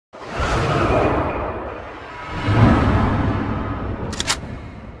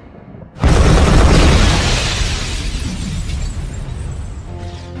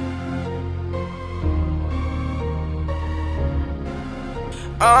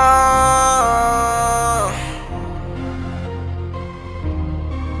It's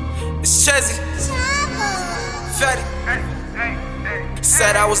Chizzy. Fetty.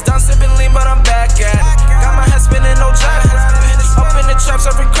 Said I was done sipping lean, but I'm back at it. Got my head spinning, no jack. Up in the traps,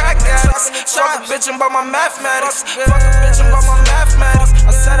 every crack addicts. Fuck a bitch and bought my mathematics. Fuck a bitch and bought my mathematics.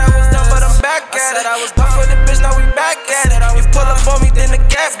 I said I was done, but I'm back at it. But for the bitch, now we back at it. You pull up on me, then the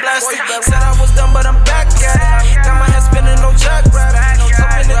gas blasted. Said I was done, but I'm back at it. Got my head spinning, no jack rabbit.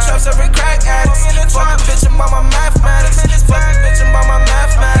 Up in the traps, every crack addicts. Fuck a bitch and bought my mathematics. Fuck a bitch and bought my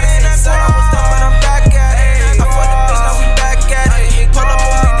mathematics. Said I was done, but I'm back at it. I fuck the bitch, now we back at it. Pull up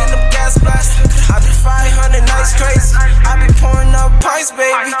on me, then them gas blasted. I be 500 nights crazy. I be pouring up pints,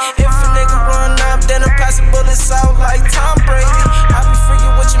 baby. If a nigga run up, then I'm passing bullets out like Tom Brady. I be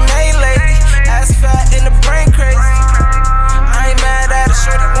freaking with your main lady. Ass fat and the brain crazy. I ain't mad at it,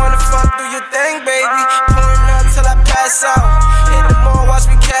 shorty wanna fuck, do your thing, baby. Pouring up till I pass out. Hit the mall, watch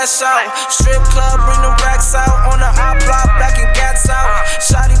me cash out. Strip club, bring the racks out. On the hot block, back and gats out.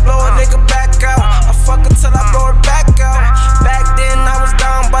 Shotty blow a nigga back out. I fuck her till I blow her back out. Back then I was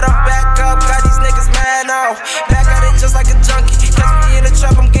down, but I'm back up. Got these niggas mad now. Back at it just like a junkie. Catch me in the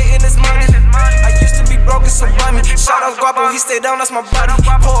trap, I'm getting this money. I used to be broken, so bummy. Shout out Guapo, he stay down, that's my buddy.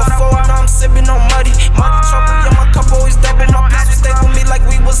 Pour a four, now I'm sipping on muddy. Muddy trouble, yeah, my cup always double. My pistols stay with me like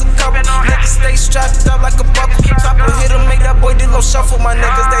we was a couple. Niggas stay strapped up like a buckle. Chopper hit him, make that boy do no shuffle. My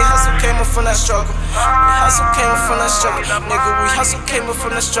niggas, they hustle, came up from that struggle. Hustle came up from that struggle. Nigga, we hustle, came up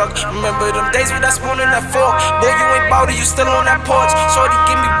from that struggle. Remember them days with that spoon and that fork. Boy, you ain't bouty, you still on that porch. Shorty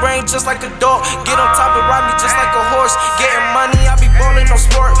give me brain just like a dog. Get on top and ride me just like a horse. Getting money, I be ballin', no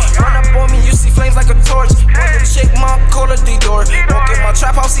sport. Run up on me, you see flames like a torch. Boy, the chick, mom, call her D-door. Walk in my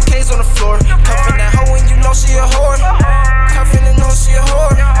trap house, see K's on the floor. Cuffin' that hoe and you know she a whore. Cuffin' and know she a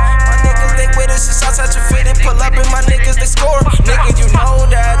whore. My niggas, they with us, just outside your fitted. Pull up and my niggas, they score. Nigga, you